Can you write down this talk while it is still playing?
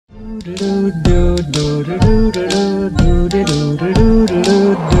Oh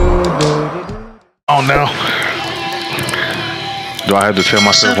no. Do I have to tell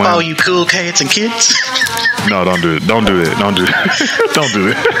myself when? All you cool cats and kids. No, don't do it. Don't do it. Don't do it. Don't do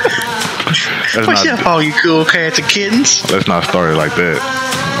it. What's up, all you cool cats and kittens? Let's not start it like that.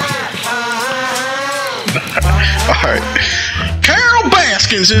 Alright. Carol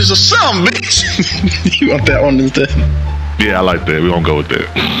Baskins is a son bitch. You want that one instead? Yeah, I like that. We're gonna go with that.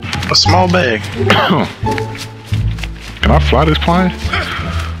 A small bag. Can I fly this plane?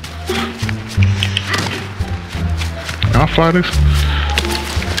 Can I fly this?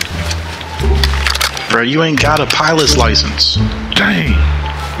 Bro, you ain't got a pilot's license. Dang.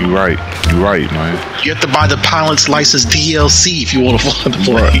 You right, man. You have to buy the pilot's license DLC if you want to fly the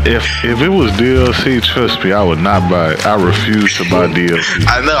plane. If it was DLC, trust me, I would not buy it. I refuse to buy DLC.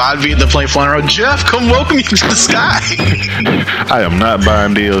 I know, I'd be in the plane flying around. Jeff, come welcome you to the sky. I am not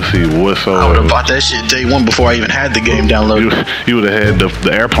buying DLC whatsoever. I would have bought that shit day one before I even had the game downloaded. You would have had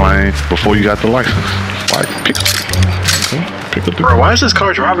the airplane before you got the license. Like, pick up the. Bro, why is this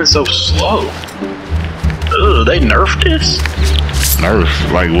car driving so slow? Ugh, they nerfed this? Nerf?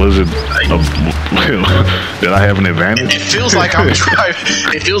 Like, was it? Did I have an advantage? It feels like I'm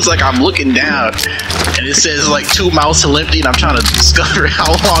driving. It feels like I'm looking down, and it says like 2 miles till empty, and I'm trying to discover how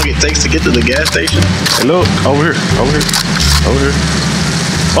long it takes to get to the gas station. Hey, look, over here.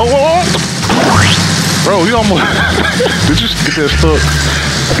 Oh! Bro, you almost. Did you get that stuck?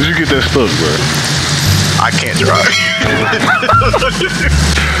 Did you get that stuck, bro? I can't drive.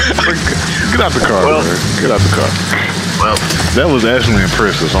 Get out the car, man. Get out the car. Well, that was actually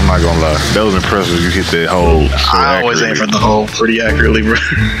impressive. I'm not gonna lie. That was impressive. You hit that hole. So I always aim for the hole pretty accurately, bro.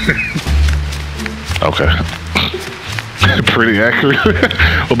 Okay. Pretty accurate.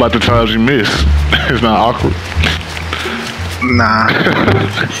 What about the times you miss? It's not awkward. Nah.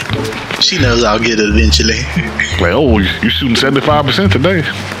 She knows I'll get it eventually. Like, oh, you shooting 75% today.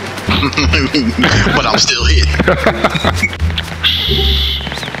 But I'm still hit.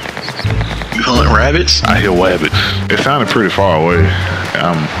 You hunt rabbits? I hear rabbits. It sounded pretty far away.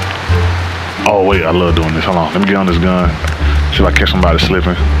 Oh wait, I love doing this. Hold on, let me get on this gun. See if I catch somebody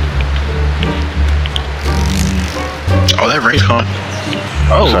slipping. Oh, that ring's gone.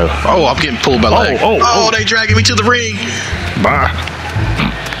 Oh, I'm getting pulled by leg. Oh, they dragging me to the ring. Bye.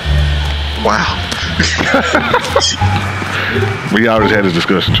 Wow. We already had this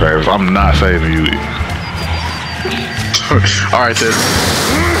discussion, Travis. I'm not saving you. All right, then.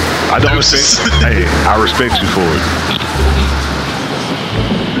 I don't respect. Hey, I respect you for it.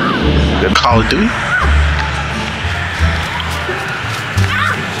 Call of Duty.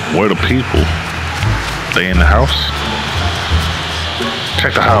 Where the people? They in the house?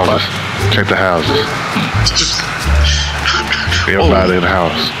 Check the houses. Check the houses. Everybody in the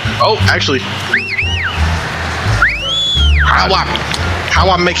house. Oh, actually. How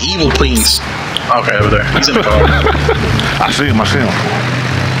I make evil queens? Okay, over there. He's in the car. I see him.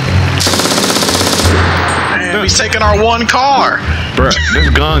 Man, he's taking our one car. Bruh, this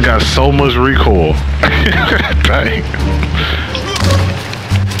gun got so much recoil. Dang.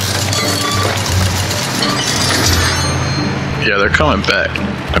 Yeah, they're coming back.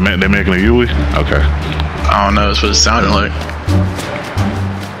 They're making a Yui? Okay. I don't know, that's what it sounded like.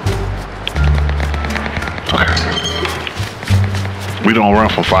 Okay. We don't run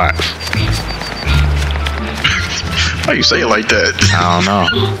from fights. Why you say it like that? I don't know.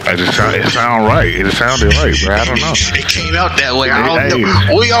 It sounded right. It sounded right, bro. I don't know. It came out that way. I don't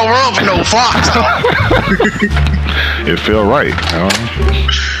know. We don't run from no fox. It felt right. I don't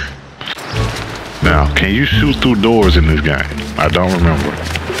know. Now, can you shoot through doors in this game? I don't remember.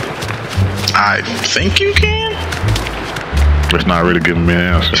 I think you can. It's not really giving me an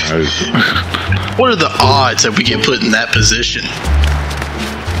answer. What are the odds that we get put in that position?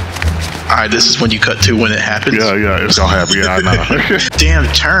 Alright, this is when you cut to when it happens. Yeah, it's gonna happen. Yeah, I know. Damn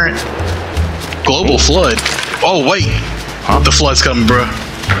turret. Global flood. Oh wait. Huh? The flood's coming, bro.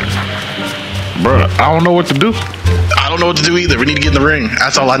 Bro, I don't know what to do. I don't know what to do either. We need to get in the ring.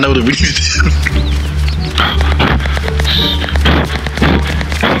 That's all I know that we need to do.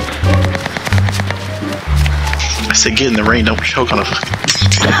 I said get in the ring, don't choke on a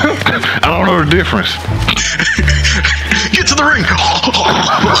I don't know the difference. Get to the ring!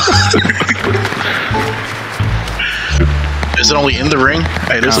 Is it only in the ring?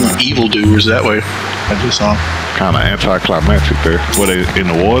 Hey, there's some evil doers that way. I just saw them. Kind of anticlimactic there. Were they in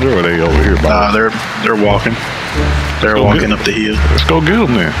the water or are they over here? Nah, they're walking. They're walking up the hill. Let's go get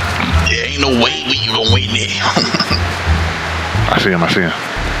them then. Yeah, ain't no way we gonna wait there. I see him.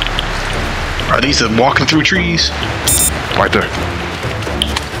 Are these walking through trees? Right there.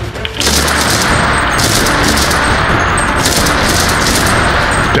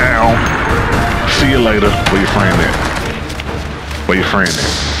 See you later. Where your friend at? Where your friend at?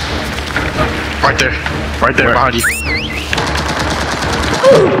 Right there. Right there. Where? Behind you.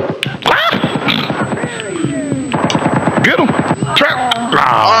 Get him. Trap.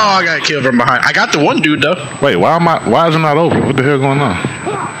 Oh, I got killed from behind. I got the one dude though. Wait, why is it not over? What the hell going on?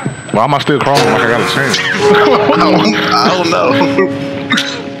 Why am I still crawling like I got a chance? I don't know.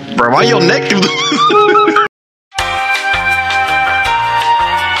 Bro, why your neck through the...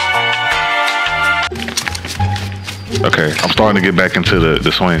 Okay, I'm starting to get back into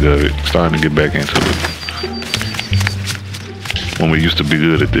the swing of it. Starting to get back into it. When we used to be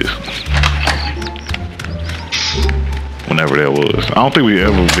good at this. Whenever that was. I don't think we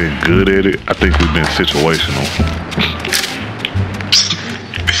ever been good at it. I think we've been situational.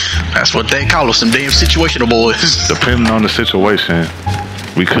 That's what they call us, some damn situational boys. Depending on the situation,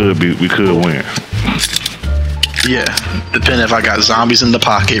 we could win. Yeah, depending if I got zombies in the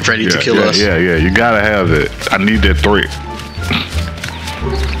pocket ready to kill us. Yeah, you gotta have that. I need that threat.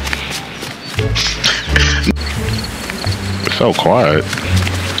 It's so quiet.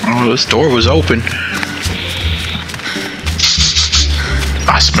 Oh, this door was open.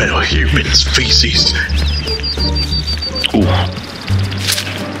 I smell human feces. Ooh.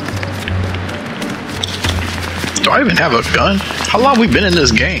 Do I even have a gun? How long have we been in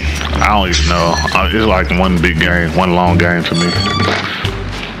this game? I don't even know. It's like one big game, one long game to me.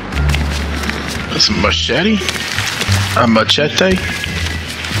 That's a machete? A machete?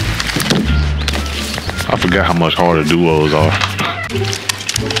 I forgot how much harder duos are.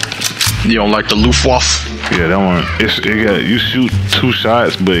 You don't like the Luftwaffe? Yeah, that one. You shoot 2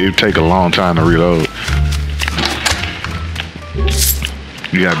 shots, but it take a long time to reload.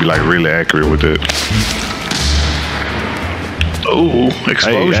 You gotta be like really accurate with it. Oh,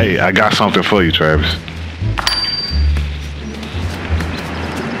 explosion. Hey, I got something for you, Travis.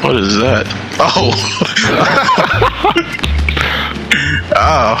 What is that? Oh.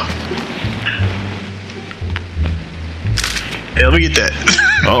 Oh. Hey, let me get that.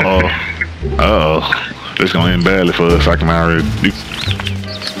 Uh-oh. It's gonna end badly for us. I can already...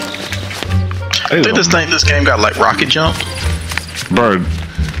 I think this game got like rocket jump. Bird.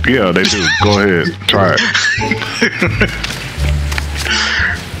 Yeah, they do. Go ahead. Try it.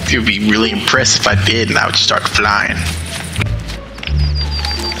 You'd be really impressed if I did and I would start flying.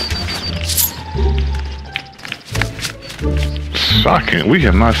 Shocking. We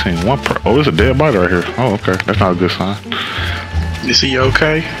have not seen one oh, there's a dead body right here. Oh, okay. That's not a good sign. Is he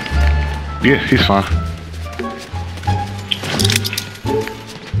okay? Yeah, he's fine.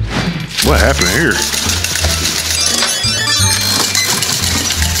 What happened here?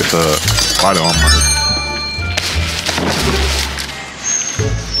 It's a body armor.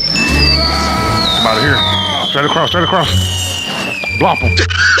 I'm out of here. Straight across. Blop him.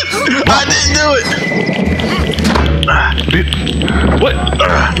 I didn't do it. What?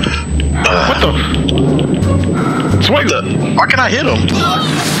 What the? Swing. Why can I hit him?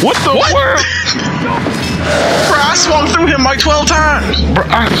 What the world? Bro, I swung through him like 12 times. Bro,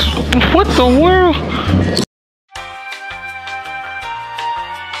 what the world?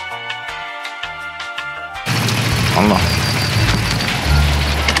 I don't know.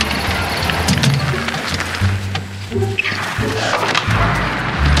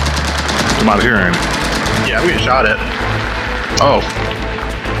 I'm out of here, ain't it? Yeah, I'm getting shot at. Oh.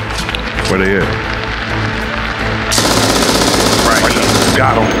 Where they at? Right.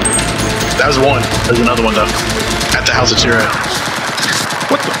 Got him. That was one. There's another one, though. At the house that you're at.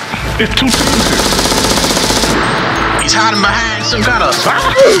 What the? It's 2 teams here. He's hiding behind some kind of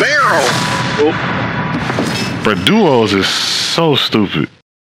barrel. Oh. But duos is so stupid.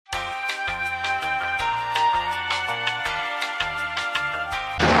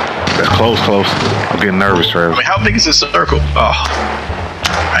 That's close. I'm getting nervous, Travis. I mean, how big is this circle? Oh.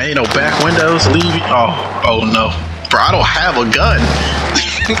 I ain't no back windows leaving. Oh no. Bro, I don't have a gun.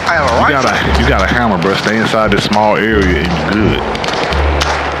 I have a rifle. You got a hammer, bro. Stay inside this small area and you're good.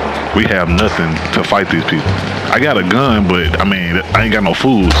 We have nothing to fight these people. I got a gun, but I mean, I ain't got no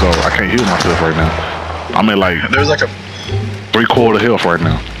food, so I can't heal myself right now. I'm at like there's like a 3/4 health right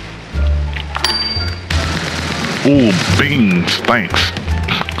now. Ooh, beans, thanks.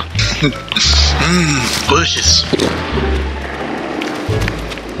 Bushes.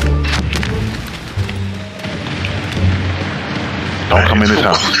 Don't come in this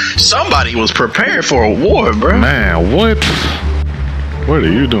house. Somebody was prepared for a war, bro. Man, what? What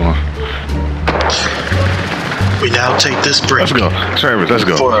are you doing? We now take this break. Let's go. Travis, let's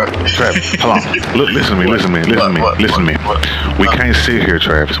go. Travis, hold on. Look, listen to me. We can't sit here,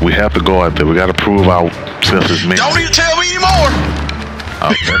 Travis. We have to go out there. We got to prove ourselves as men. Don't even tell me anymore.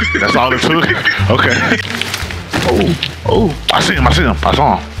 Okay. That's all it took? Okay. Oh. I see him. I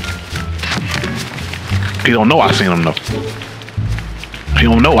saw him. He don't know I seen him though. He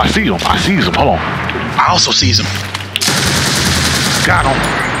don't know I see him. I sees him. Hold on. I also sees him. Got him.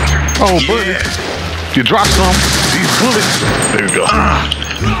 Oh, buddy. You dropped some. These bullets. There you go.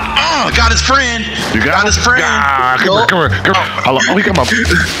 Got his friend. You got his friend. Come here. Hold on. Oh, he come up.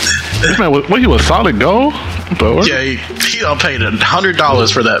 This man, what, he was solid gold? Yeah, he done paid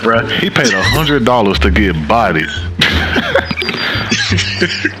 $100 for that, bro. He paid $100 to get bodied.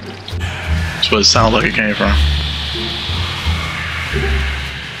 That's what it sounds like it came from.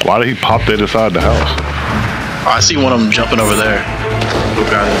 Why did he pop that inside the house? Oh, I see one of them jumping over there. Who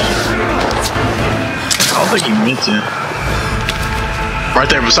got it? I don't think he meant to. Right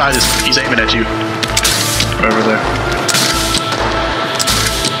there beside us. He's aiming at you. Over there.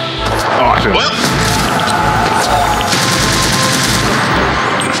 Oh, I see him. Well.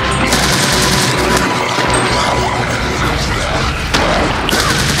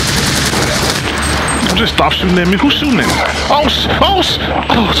 Just stop shooting at me. Who's shooting at me? Oh,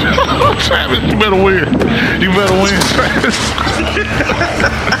 Travis, you better win. You better win, Travis.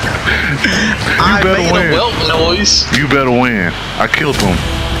 I made a whelp noise. You better win. I killed them.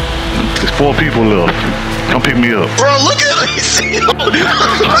 There's 4 people left. Come pick me up. Bro, look at me. Oh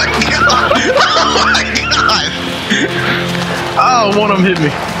my god. Oh my god. Oh, one of them hit me.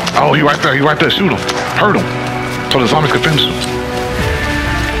 Oh, he right there. Shoot him. Hurt him. So the zombies can finish him.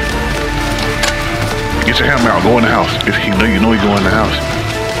 Get your hammer out. Go in the house. If you know he go in the house.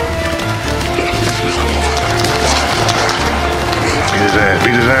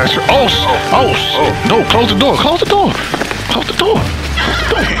 Beat his ass. Oh. No, close the door.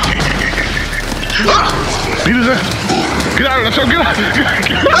 Beat his ass. Get out of there. Get out.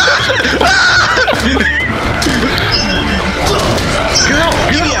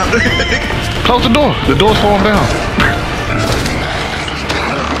 Get out. Close the door. The door's falling down.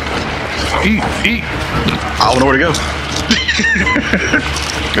 Eat. I don't know where to go.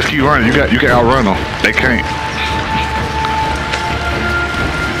 Let's keep running. You can outrun them. They can't.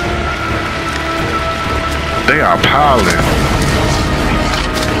 They are piling.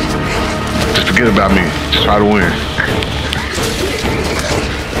 Just forget about me. Just try to win.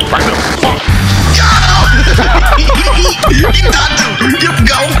 Right up. Got him! You got to. You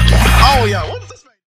go. Oh yeah.